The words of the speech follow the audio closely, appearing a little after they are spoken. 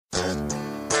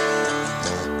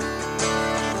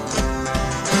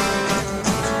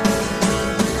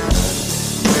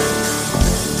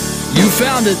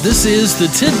found it. This is the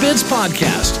Tidbits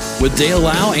Podcast with Dale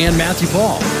Lau and Matthew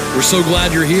Paul. We're so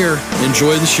glad you're here.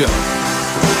 Enjoy the show.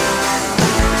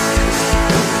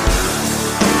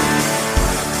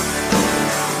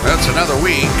 That's another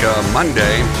week,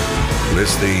 Monday.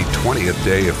 This the 20th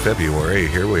day of February.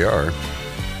 Here we are.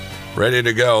 Ready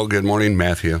to go. Good morning,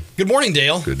 Matthew. Good morning,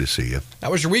 Dale. Good to see you. How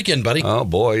was your weekend, buddy? Oh,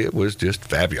 boy, it was just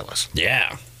fabulous.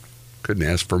 Yeah. Couldn't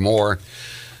ask for more.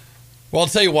 Well, I'll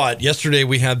tell you what. Yesterday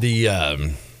we had the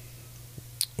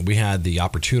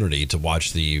opportunity to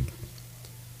watch the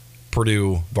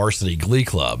Purdue Varsity Glee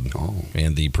Club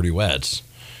and the Purduettes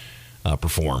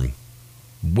perform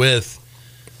with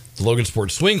the Logan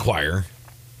Sports Swing Choir,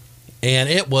 and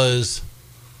it was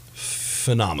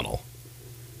phenomenal.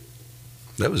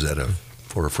 That was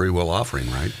for a free will offering,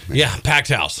 right? Yeah, packed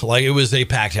house. Like, it was a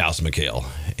packed house, McHale.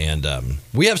 And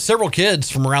we have several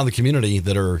kids from around the community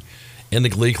that are in the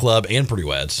Glee Club and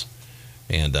Purduettes,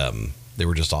 and they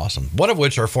were just awesome. One of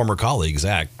which our former colleague,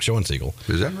 Zach Schoensiegel.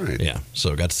 Is that right? Yeah,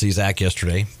 so got to see Zach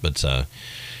yesterday. But,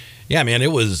 yeah, man,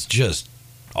 it was just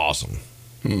awesome.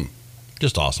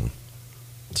 Just awesome.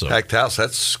 So, packed house,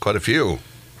 that's quite a few.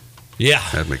 Yeah.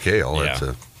 At McHale, Yeah. That's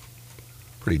a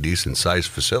pretty decent-sized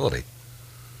facility.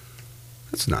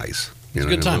 That's nice. It's a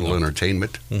good time, a little though.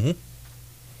 entertainment. Mm-hmm. Of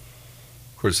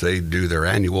course, they do their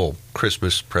annual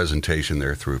Christmas presentation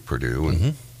there through Purdue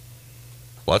and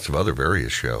lots of other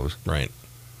various shows. Right.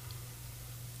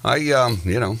 I,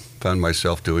 found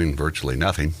myself doing virtually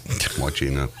nothing,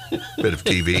 watching a bit of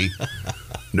TV.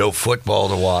 No football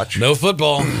to watch. No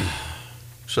football.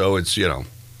 So it's,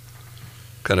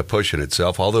 kind of pushing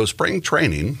itself, although spring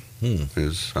training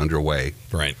is underway.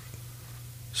 Right.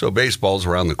 So baseball's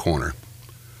around the corner.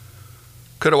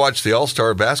 Could have watched the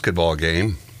All-Star basketball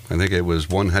game. I think it was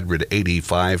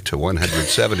 185 to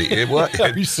 170. Are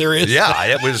you serious? Yeah,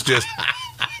 it was just,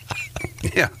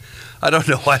 yeah. I don't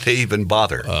know why they even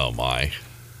bother. Oh, my.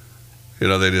 They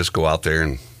just go out there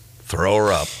and throw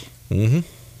her up. Mm-hmm.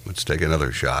 Let's take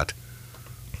another shot.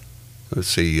 Let's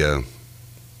see.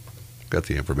 Got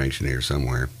the information here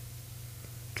somewhere.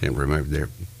 Can't remember there.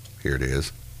 Here it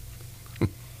is.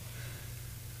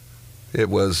 It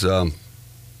was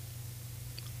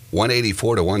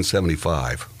 184 to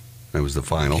 175. That was the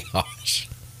final. Gosh.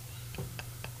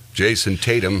 Jason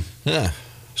Tatum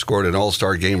scored an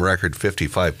All-Star game record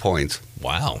 55 points.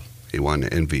 Wow. He won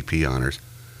MVP honors.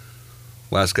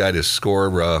 Last guy to score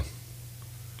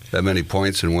that many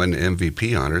points and win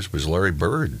MVP honors was Larry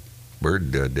Bird.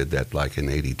 Bird did that like in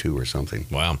 82 or something.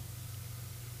 Wow.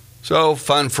 So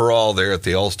fun for all there at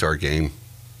the All-Star game.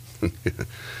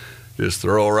 Just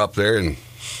throw her up there and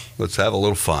let's have a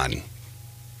little fun.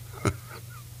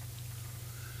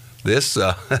 This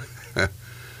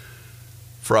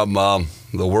from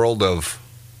the world of,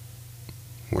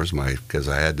 because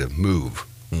I had to move.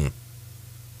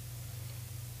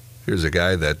 Here's a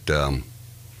guy that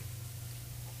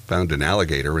found an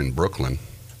alligator in Brooklyn,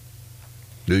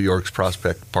 New York's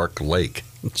Prospect Park Lake.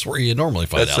 That's where you normally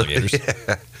find alligators.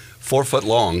 4 foot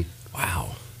long.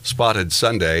 Wow. Spotted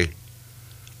Sunday.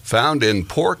 Found in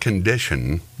poor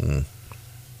condition.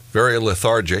 Very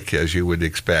lethargic, as you would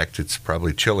expect. It's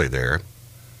probably chilly there.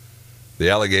 The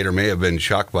alligator may have been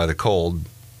shocked by the cold.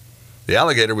 The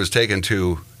alligator was taken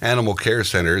to animal care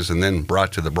centers and then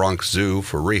brought to the Bronx Zoo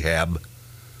for rehab.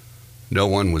 No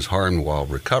one was harmed while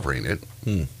recovering it.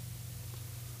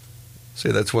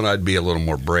 See, that's when I'd be a little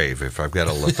more brave if I've got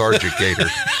a lethargic gator.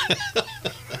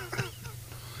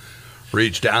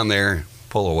 Reach down there,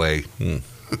 pull away.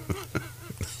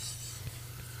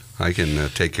 I can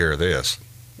take care of this.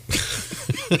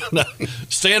 No,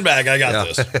 stand back, I got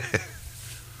this.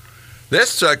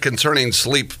 This concerning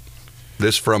sleep,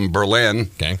 this from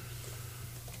Berlin. Okay.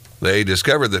 They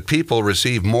discovered that people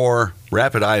receive more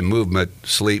rapid eye movement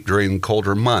sleep during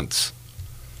colder months.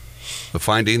 A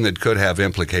finding that could have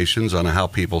implications on how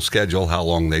people schedule how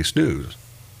long they snooze.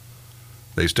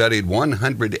 They studied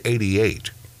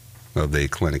 188 of the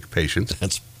clinic patients.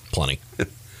 That's plenty.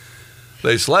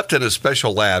 They slept in a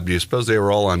special lab. Do you suppose they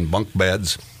were all on bunk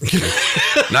beds?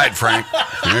 Night, Frank.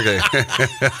 Okay.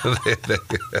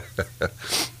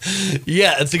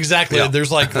 Yeah, it's exactly. Yeah.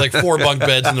 There's like 4 bunk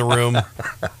beds in the room.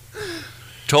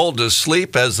 Told to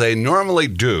sleep as they normally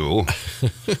do,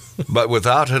 but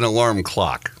without an alarm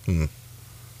clock.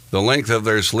 The length of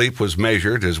their sleep was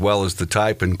measured, as well as the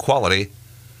type and quality.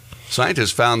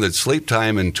 Scientists found that sleep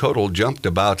time in total jumped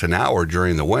about an hour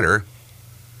during the winter,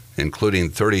 including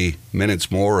 30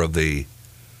 minutes more of the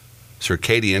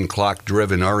circadian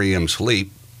clock-driven REM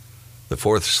sleep, the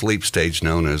fourth sleep stage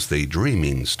known as the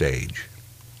dreaming stage.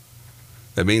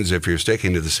 That means if you're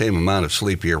sticking to the same amount of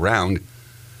sleep year-round,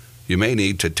 you may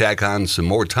need to tack on some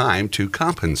more time to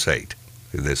compensate,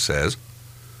 this says.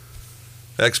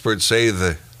 Experts say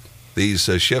these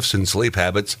shifts in sleep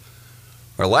habits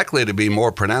are likely to be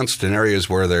more pronounced in areas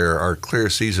where there are clear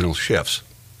seasonal shifts.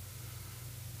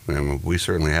 And we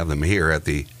certainly have them here at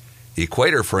the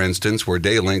equator, for instance, where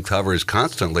day length hovers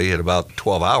constantly at about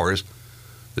 12 hours.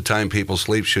 The time people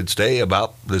sleep should stay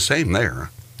about the same there.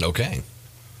 Okay.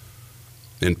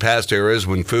 In past eras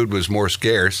when food was more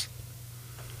scarce,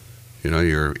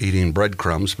 you're eating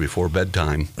breadcrumbs before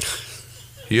bedtime,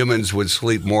 humans would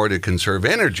sleep more to conserve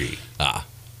energy.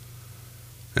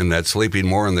 And that sleeping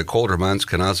more in the colder months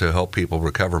can also help people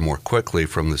recover more quickly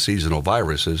from the seasonal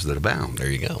viruses that abound. There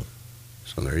you go.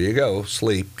 So there you go.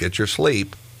 Sleep. Get your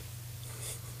sleep.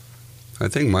 I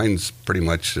think mine's pretty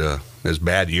much as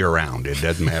bad year-round. It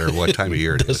doesn't matter what time of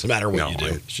year it is. It doesn't matter what you do.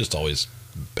 It's just always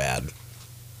bad.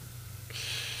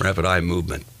 Rapid eye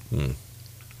movement. You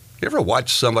ever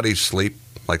watch somebody sleep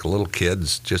like little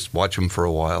kids? Just watch them for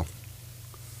a while.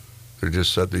 They're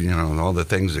just, all the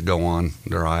things that go on,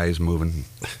 their eyes moving.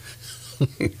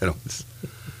 I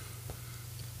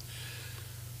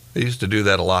used to do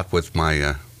that a lot with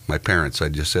my parents.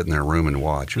 I'd just sit in their room and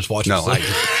watch. Just watch them sleep.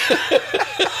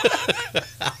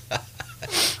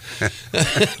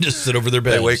 Just sit over their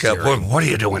bed. They wake up, what are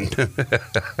you doing?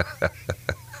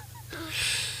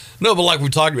 No, but like we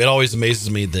talked about, it always amazes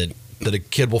me that a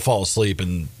kid will fall asleep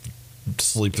and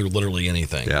sleep through literally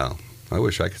anything. Yeah. I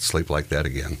wish I could sleep like that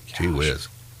again. Gosh. Gee whiz.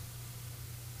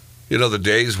 The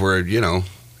days where,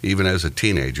 even as a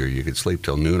teenager, you could sleep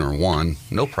till noon or 1,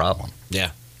 no problem.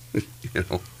 Yeah.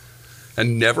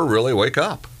 And never really wake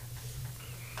up.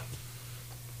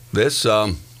 This,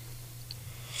 no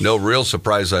real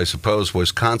surprise, I suppose,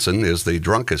 Wisconsin is the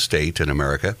drunkest state in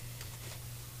America.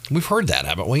 We've heard that,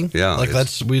 haven't we? Yeah. Like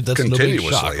that's continuously, no big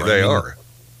shock, right? They are.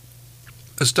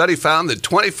 A study found that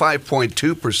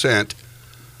 25.2%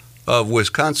 of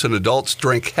Wisconsin adults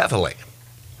drink heavily.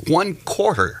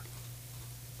 1/4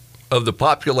 of the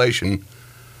population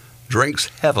drinks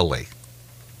heavily,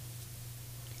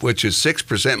 which is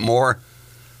 6% more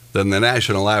than the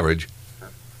national average.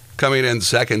 Coming in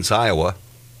second's Iowa.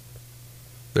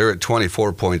 They're at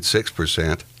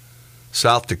 24.6%.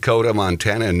 South Dakota,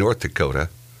 Montana, and North Dakota.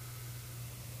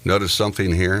 Notice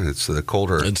something here? It's the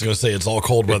colder. It's going to say it's all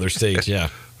cold weather states, yeah.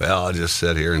 Well, I'll just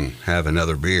sit here and have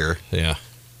another beer. Yeah.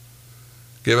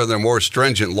 Given their more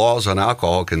stringent laws on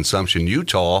alcohol consumption,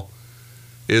 Utah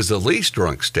is the least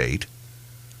drunk state.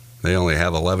 They only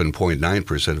have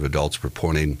 11.9% of adults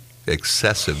reporting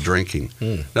excessive drinking.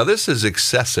 Now, this is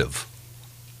excessive.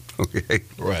 Okay?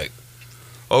 Right.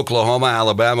 Oklahoma,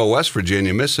 Alabama, West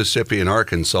Virginia, Mississippi, and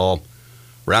Arkansas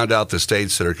round out the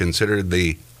states that are considered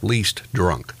the least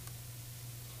drunk.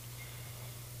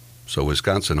 So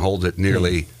Wisconsin holds it.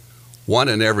 Nearly 1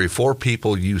 in every 4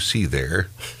 people you see there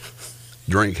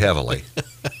drink heavily.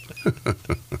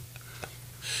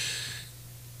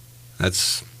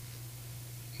 That's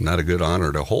not a good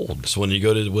honor to hold. So when you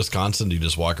go to Wisconsin, you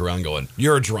just walk around going,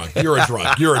 "You're a drunk, you're a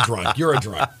drunk, you're a drunk, you're a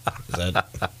drunk." Is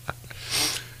that?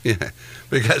 Yeah,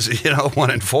 because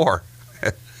 1 in 4.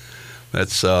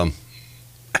 That's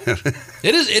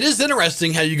It is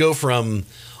interesting how you go from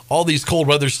all these cold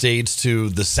weather states to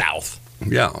the South.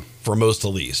 Yeah, for most at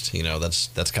least.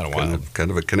 That's kind of wild.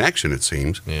 Kind of a connection, it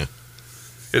seems. Yeah.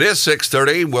 It is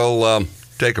 6:30. We'll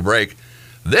take a break.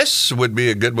 This would be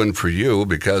a good one for you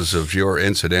because of your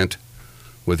incident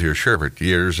with your sherbet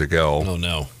years ago. Oh,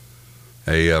 no.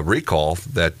 A recall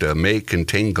that may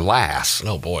contain glass.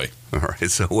 Oh, boy. All right,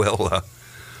 so we'll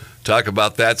talk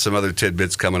about that, some other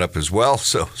tidbits coming up as well,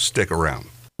 so stick around.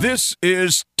 This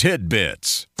is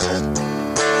Tidbits.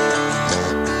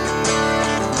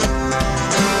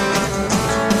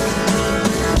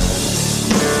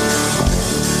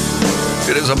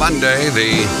 It is a Monday,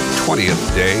 the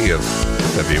 20th day of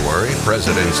February,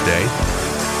 President's Day.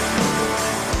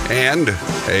 And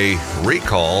a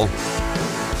recall,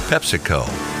 PepsiCo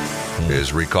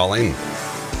is recalling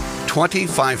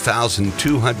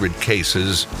 25,200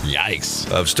 cases Yikes.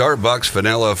 of Starbucks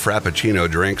vanilla Frappucino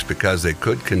drinks because they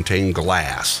could contain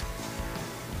glass.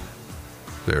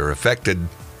 They're affected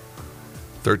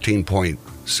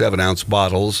 13.7-ounce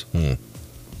bottles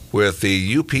with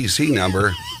the UPC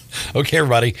number. Okay,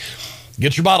 everybody,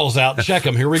 get your bottles out. Check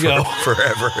them. Here we go.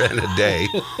 Forever and a day.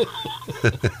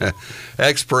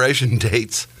 Expiration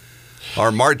dates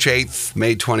are March 8th,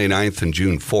 May 29th, and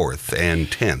June 4th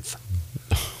and 10th.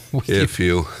 If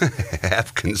you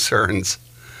have concerns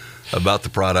about the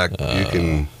product, you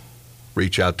can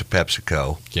reach out to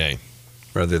PepsiCo. Okay.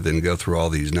 Rather than go through all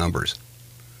these numbers.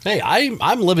 Hey,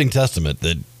 I'm living testament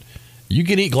that you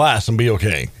can eat glass and be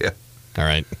okay. Yeah. All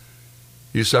right.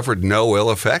 You suffered no ill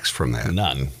effects from that.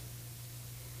 None.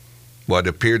 What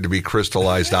appeared to be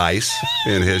crystallized ice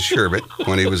in his sherbet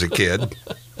when he was a kid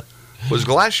was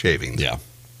glass shavings. Yeah.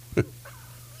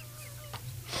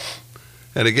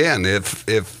 And again, if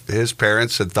his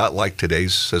parents had thought like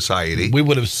today's society, We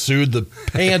would have sued the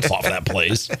pants off that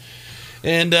place.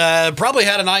 And probably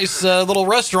had a nice little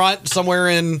restaurant somewhere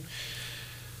in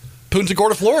Punta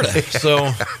Gorda, Florida.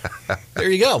 So there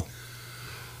you go.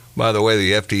 by the way,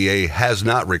 the FDA has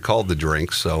not recalled the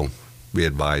drinks, so be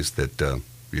advised that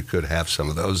you could have some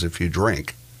of those if you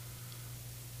drink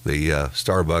the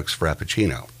Starbucks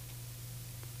Frappucino.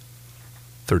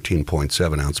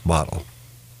 13.7-ounce bottle.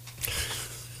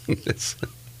 Isn't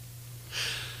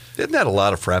that a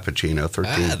lot of Frappuccino?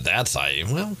 13.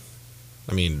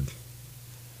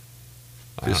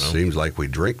 I don't It know. seems like we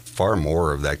drink far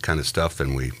more of that kind of stuff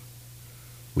than we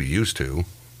used to.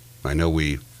 I know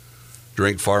we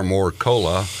drink far more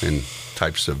cola and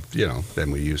types of,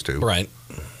 than we used to. Right.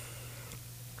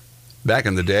 Back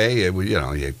in the day,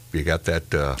 you got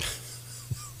that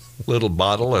little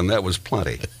bottle, and that was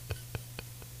plenty.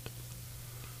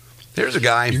 Here's a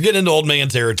guy. You're getting into old man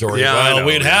territory. Yeah, I Well, know,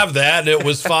 we'd yeah. have that, and it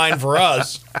was fine for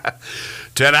us.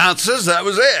 10 ounces, that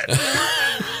was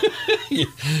it.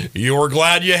 You were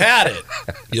glad you had it.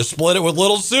 You split it with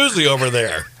little Susie over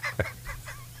there.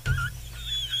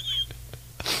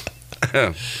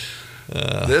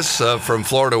 This from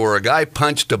Florida, where a guy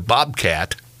punched a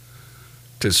bobcat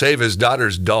to save his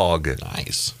daughter's dog.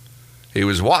 Nice. He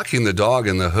was walking the dog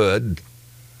in the hood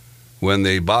when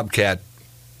the bobcat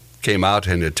came out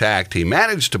and attacked. He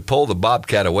managed to pull the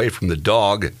bobcat away from the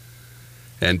dog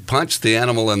and punched the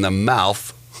animal in the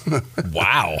mouth,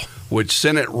 Wow. which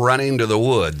sent it running to the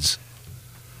woods.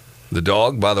 The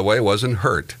dog, by the way, wasn't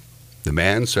hurt. The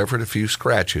man suffered a few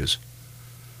scratches.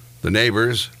 The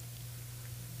neighbors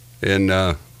in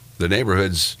the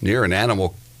neighborhood's near an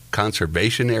animal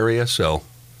conservation area, so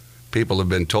people have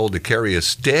been told to carry a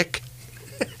stick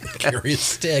Carry a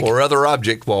stick. or other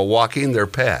object while walking their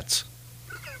pets.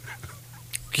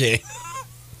 Okay.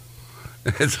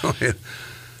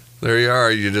 There you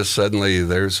are. You just suddenly,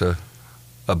 there's a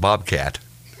bobcat.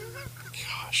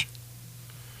 Gosh.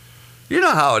 You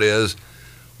know how it is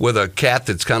with a cat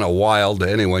that's kind of wild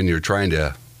anyway, when you're trying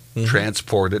to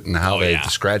transport it and how Oh, they yeah.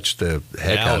 scratch the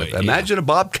heck Yeah, out of it. yeah. Imagine a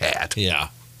bobcat. Yeah.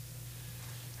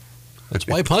 That's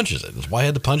why he punches it. That's why I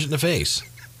had to punch it in the face.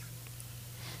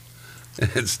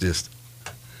 It's just,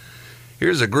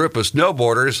 here's a group of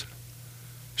snowboarders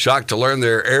shocked to learn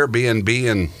their Airbnb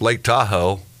in Lake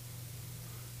Tahoe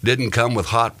didn't come with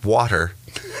hot water.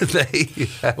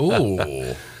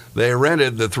 Ooh. They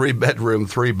rented the 3-bedroom,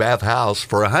 3-bath house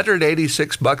for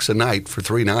 $186 a night for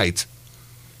 3 nights.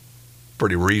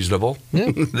 Pretty reasonable.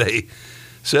 Yeah. They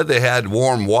said they had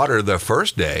warm water the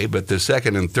first day, but the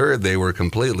second and third they were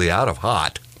completely out of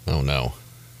hot. Oh, no.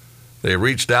 They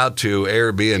reached out to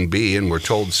Airbnb and were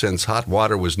told since hot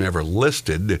water was never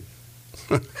listed,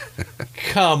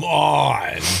 Come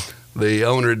on. the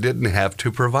owner didn't have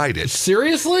to provide it.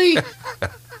 Seriously?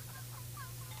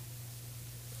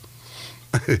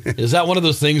 Is that one of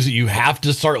those things that you have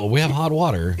to start? We have hot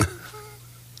water.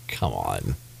 Come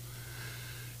on.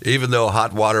 Even though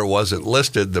hot water wasn't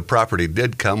listed, the property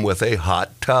did come with a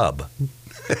hot tub.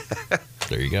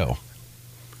 There you go.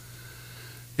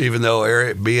 Even though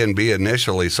Airbnb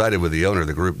initially sided with the owner,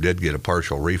 the group did get a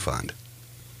partial refund.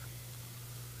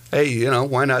 Hey,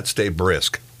 why not stay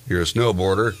brisk? You're a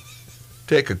snowboarder.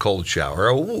 Take a cold shower.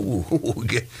 Oh,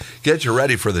 get you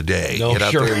ready for the day. No, Get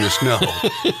out sure. there in the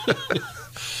snow.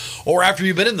 Or after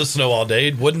you've been in the snow all day,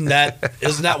 isn't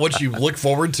that what you look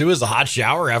forward to, is a hot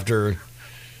shower after,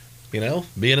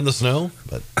 being in the snow?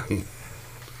 But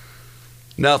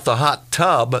Now, if the hot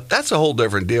tub, that's a whole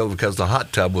different deal because the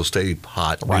hot tub will stay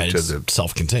hot due right, to it's the.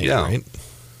 self-contained, Yeah. right?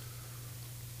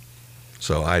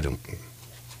 So I don't.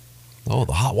 Oh,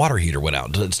 the hot water heater went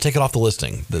out. Let's take it off the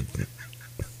listing.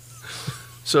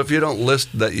 So if you don't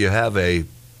list that you have a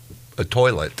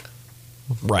toilet,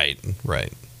 Right.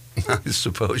 I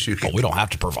suppose you But can. we don't have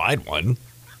to provide one.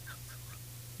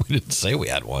 We didn't say we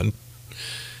had one.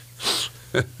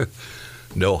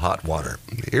 No hot water.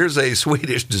 Here's a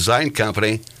Swedish design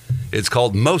company. It's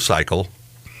called Mocycle.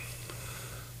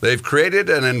 They've created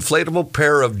an inflatable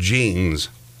pair of jeans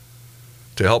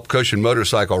to help cushion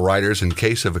motorcycle riders in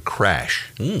case of a crash.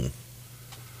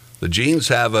 The jeans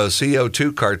have a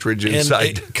CO2 cartridge And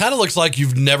inside. it kind of looks like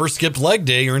you've never skipped leg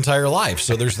day your entire life.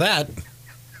 So there's that.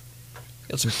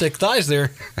 Got some thick thighs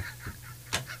there.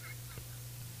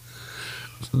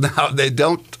 Now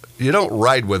you don't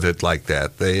ride with it like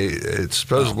that. It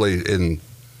supposedly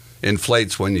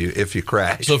inflates if you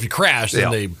crash. So if you crash, then Yeah.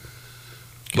 they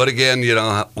But again,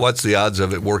 what's the odds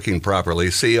of it working properly?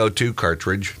 CO2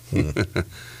 cartridge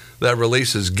that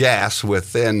releases gas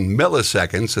within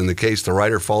milliseconds in the case the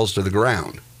rider falls to the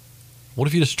ground. What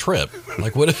if you just trip?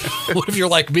 Like, what if you're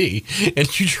like me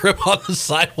and you trip on the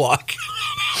sidewalk?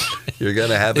 You're going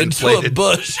to have into inflated a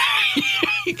bush.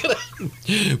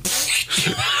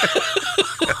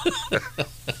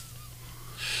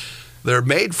 They're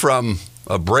made from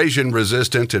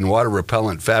abrasion-resistant and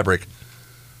water-repellent fabric,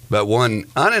 but when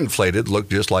uninflated, look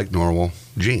just like normal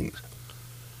jeans.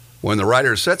 When the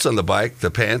rider sits on the bike,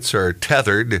 the pants are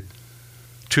tethered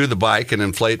to the bike and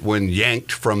inflate when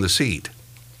yanked from the seat.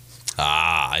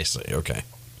 Ah, I see. Okay.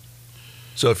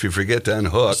 So if you forget to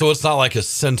unhook... So it's not like a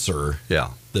sensor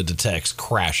yeah. that detects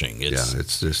crashing.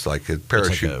 It's just like a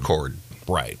parachute cord.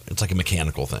 Right. It's like a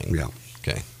mechanical thing. Yeah.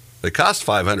 Okay. They cost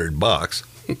 $500.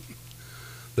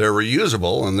 They're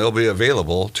reusable, and they'll be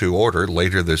available to order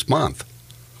later this month.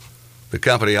 The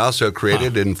company also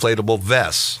created inflatable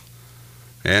vests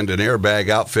and an airbag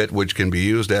outfit which can be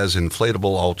used as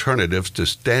inflatable alternatives to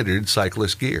standard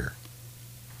cyclist gear.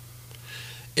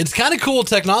 It's kind of cool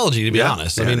technology, to be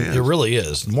honest. I mean, it it really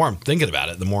is. The more I'm thinking about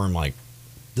it, the more I'm like,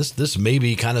 this may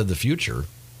be kind of the future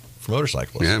for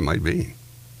motorcyclists. Yeah, it might be.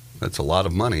 That's a lot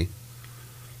of money.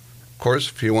 Of course,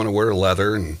 if you want to wear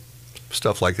leather and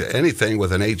stuff like that, anything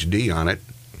with an HD on it.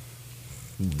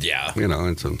 Yeah.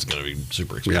 It's going to be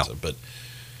super expensive. Yeah. But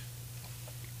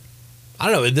I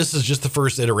don't know. This is just the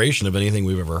first iteration of anything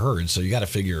we've ever heard. So you got to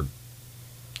figure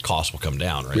costs will come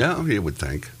down, right? Yeah, you would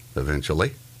think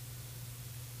eventually.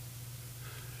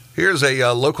 Here's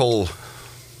a local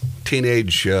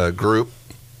teenage group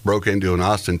broke into an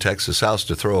Austin, Texas house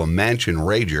to throw a mansion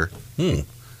rager.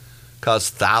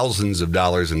 Caused thousands of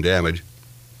dollars in damage.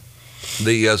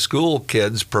 The school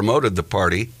kids promoted the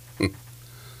party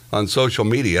on social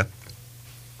media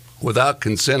without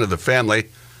consent of the family,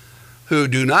 who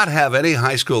do not have any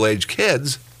high school age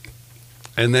kids,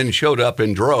 and then showed up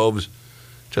in droves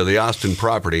to the Austin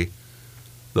property.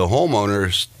 The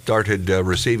homeowner started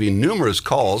receiving numerous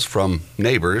calls from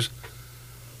neighbors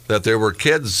that there were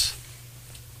kids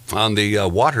on the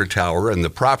water tower and the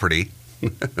property.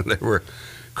 There were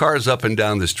cars up and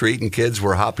down the street, and kids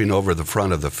were hopping over the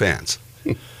front of the fence.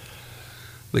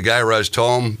 The guy rushed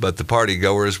home, but the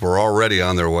partygoers were already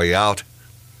on their way out.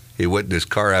 He witnessed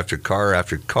car after car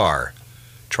after car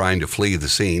trying to flee the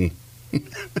scene.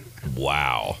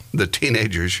 Wow. The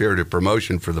teenagers shared a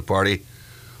promotion for the party,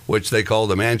 which they called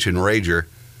the Mansion Rager,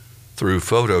 through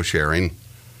photo sharing.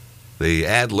 The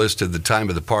ad listed the time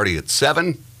of the party at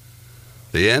 7,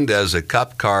 the end as a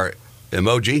cop car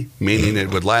emoji, meaning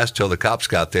it would last till the cops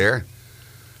got there.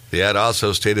 The ad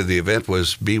also stated the event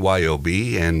was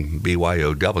BYOB and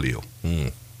BYOW.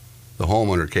 The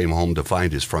homeowner came home to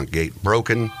find his front gate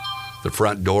broken, the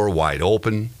front door wide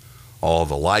open, all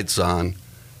the lights on,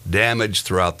 damage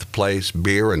throughout the place,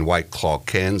 beer and White Claw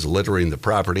cans littering the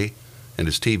property, and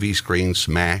his TV screen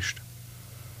smashed.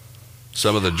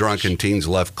 Some of the drunken teens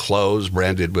left clothes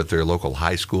branded with their local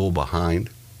high school behind.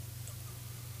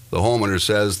 The homeowner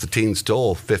says the teens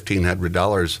stole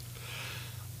 $1,500,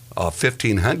 a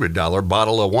 $1,500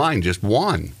 bottle of wine, just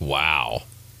one. Wow.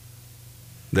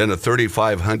 Then a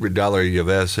 $3,500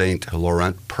 Yves Saint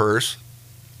Laurent purse,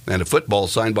 and a football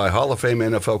signed by Hall of Fame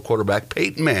NFL quarterback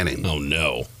Peyton Manning. Oh,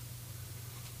 no.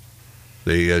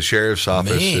 The sheriff's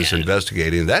office is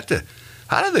investigating that.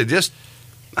 How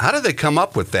did they come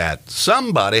up with that?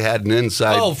 Somebody had an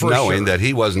inside knowing that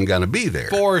he wasn't going to be there.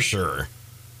 For sure.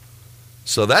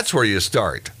 So that's where you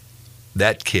start.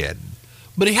 That kid.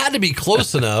 But he had to be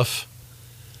close enough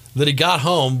that he got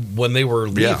home when they were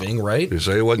leaving, right?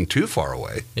 So he wasn't too far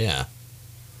away. Yeah.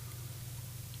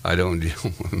 I don't.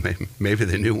 Maybe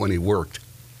they knew when he worked.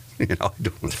 I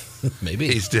don't. Maybe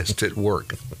he's just at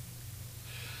work.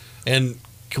 And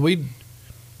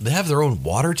they have their own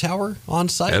water tower on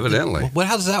site? Evidently.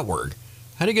 How does that work?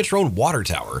 How do you get your own water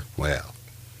tower? Well,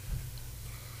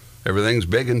 everything's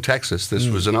big in Texas. This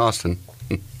was in Austin.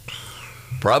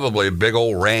 Probably a big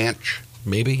old ranch.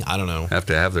 Maybe. I don't know. Have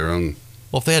to have their own.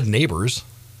 Well, if they had neighbors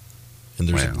and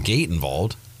there's a gate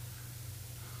involved.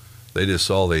 They just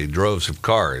saw the droves of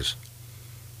cars.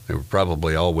 They were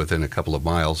probably all within a couple of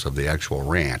miles of the actual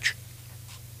ranch.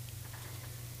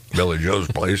 Billy Joe's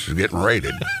place is getting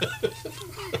raided.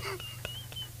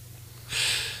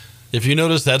 If you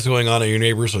notice that's going on at your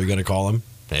neighbors, are you going to call him?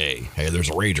 Hey, there's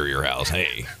a rager at your house.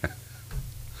 Hey.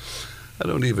 I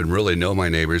don't even really know my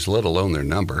neighbors, let alone their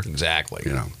number. Exactly.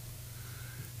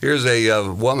 Here's a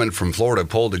woman from Florida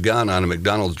pulled a gun on a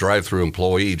McDonald's drive-thru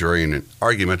employee during an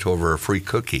argument over a free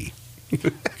cookie.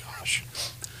 Gosh.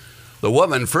 The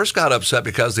woman first got upset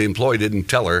because the employee didn't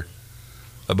tell her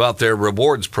about their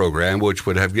rewards program, which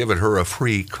would have given her a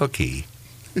free cookie.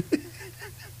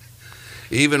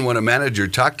 Even when a manager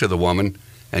talked to the woman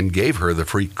and gave her the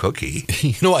free cookie.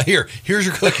 You know what? Here's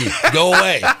your cookie. Go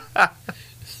away.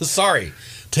 Sorry.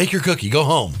 Take your cookie. Go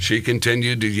home. She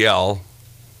continued to yell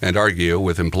and argue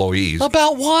with employees.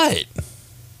 About what?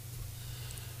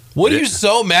 What are you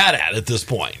so mad at this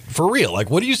point? For real. Like,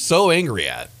 what are you so angry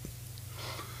at?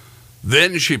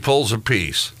 Then she pulls a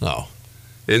piece. Oh.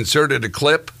 Inserted a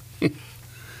clip,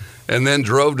 and then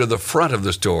drove to the front of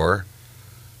the store.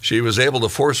 She was able to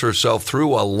force herself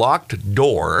through a locked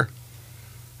door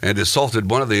and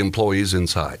assaulted one of the employees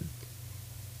inside.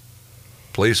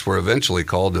 Police were eventually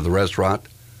called to the restaurant,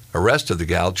 arrested the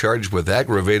gal, charged with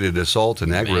aggravated assault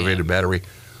and aggravated battery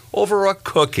over a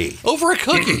cookie. Over a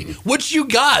cookie? What you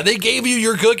got? They gave you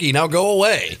your cookie. Now go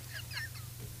away.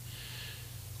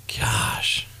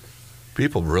 Gosh.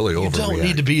 People really overreact. You don't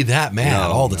need to be that mad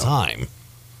all the time.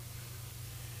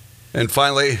 And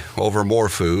finally, over more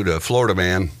food, a Florida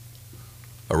man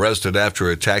arrested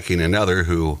after attacking another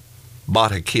who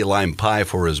bought a key lime pie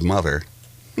for his mother.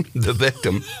 The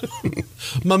victim.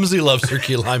 Mumsy loves her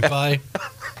key lime pie.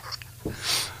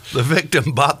 The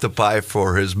victim bought the pie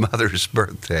for his mother's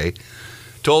birthday,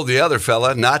 told the other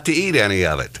fella not to eat any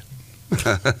of it.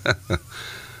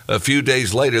 A few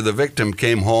days later, the victim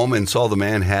came home and saw the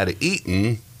man had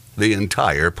eaten the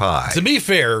entire pie. To be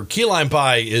fair, key lime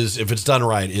pie is, if it's done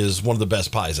right, is one of the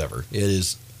best pies ever. It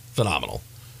is phenomenal.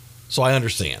 So I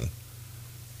understand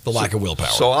the lack of willpower.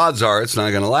 So odds are it's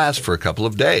not going to last for a couple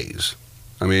of days.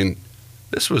 I mean,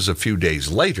 this was a few days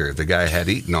later. The guy had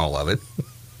eaten all of it.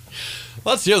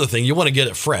 Well, that's the other thing. You want to get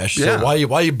it fresh. Yeah. So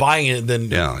why are you buying it then?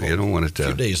 Yeah, you don't want it to a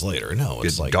few days later. No,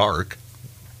 it's like dark.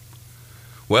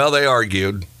 Well, they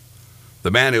argued. The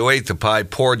man who ate the pie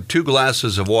poured 2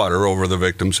 glasses of water over the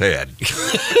victim's head.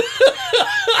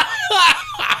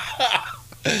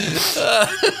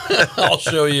 I'll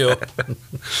show you.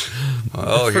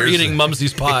 Oh, for eating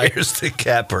Mumsy's pie. Here's the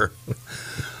capper.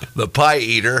 The pie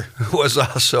eater was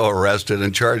also arrested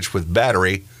and charged with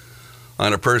battery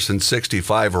on a person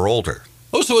 65 or older.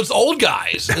 Oh, so it's old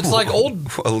guys. It's like old.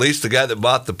 At least the guy that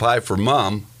bought the pie for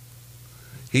Mom,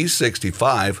 he's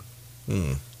 65.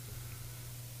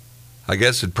 I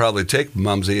guess it'd probably take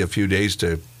Mumsy a few days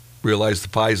to realize the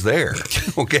pie's there.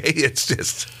 Okay, it's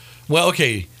just. Well,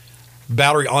 okay.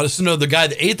 Battery honest. No, the guy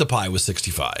that ate the pie was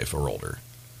 65 or older.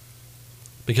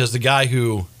 Because the guy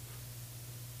who.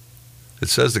 It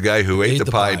says the guy who ate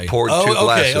the pie poured 2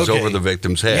 glasses over the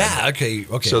victim's head. Yeah, okay.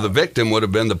 So the victim would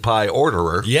have been the pie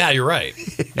orderer. Yeah, you're right.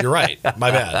 You're right.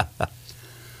 My bad.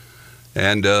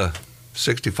 And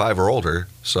 65 or older,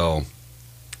 so.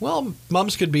 Well,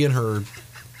 Mums could be in her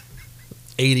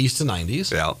 80s to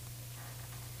 90s. Yeah.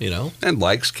 You know? And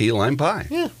likes key lime pie.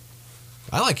 Yeah.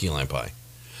 I like key lime pie.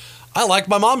 I like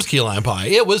my mom's key lime pie.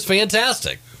 It was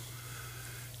fantastic.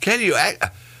 Can you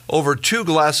over 2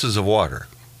 glasses of water?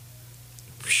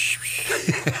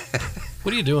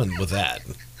 What are you doing with that?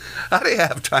 How do you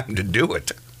have time to do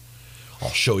it? I'll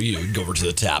show you. You can go over to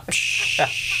the tap.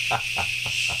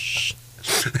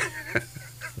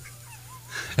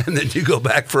 And then you go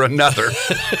back for another.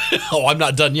 Oh, I'm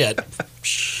not done yet.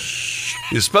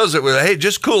 You suppose it was, hey,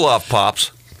 just cool off,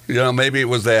 Pops. You know, maybe it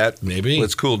was that. Maybe.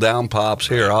 Let's cool down, Pops.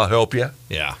 Here, I'll help you.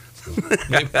 Yeah.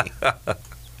 Maybe.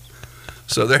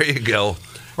 So there you go.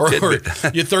 Or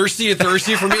you thirsty? You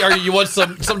thirsty for me? Or you want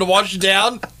something to wash you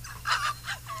down?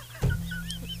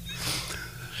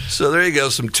 So there you go.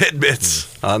 Some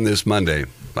tidbits on this Monday.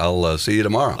 I'll see you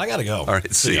tomorrow. I got to go. All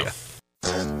right. See ya.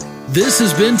 This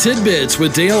has been Tidbits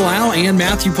with Dale Lau and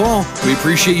Matthew Paul. We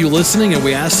appreciate you listening, and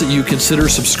we ask that you consider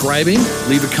subscribing,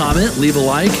 leave a comment, leave a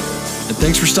like, and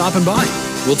thanks for stopping by.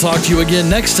 We'll talk to you again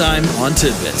next time on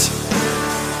Tidbits.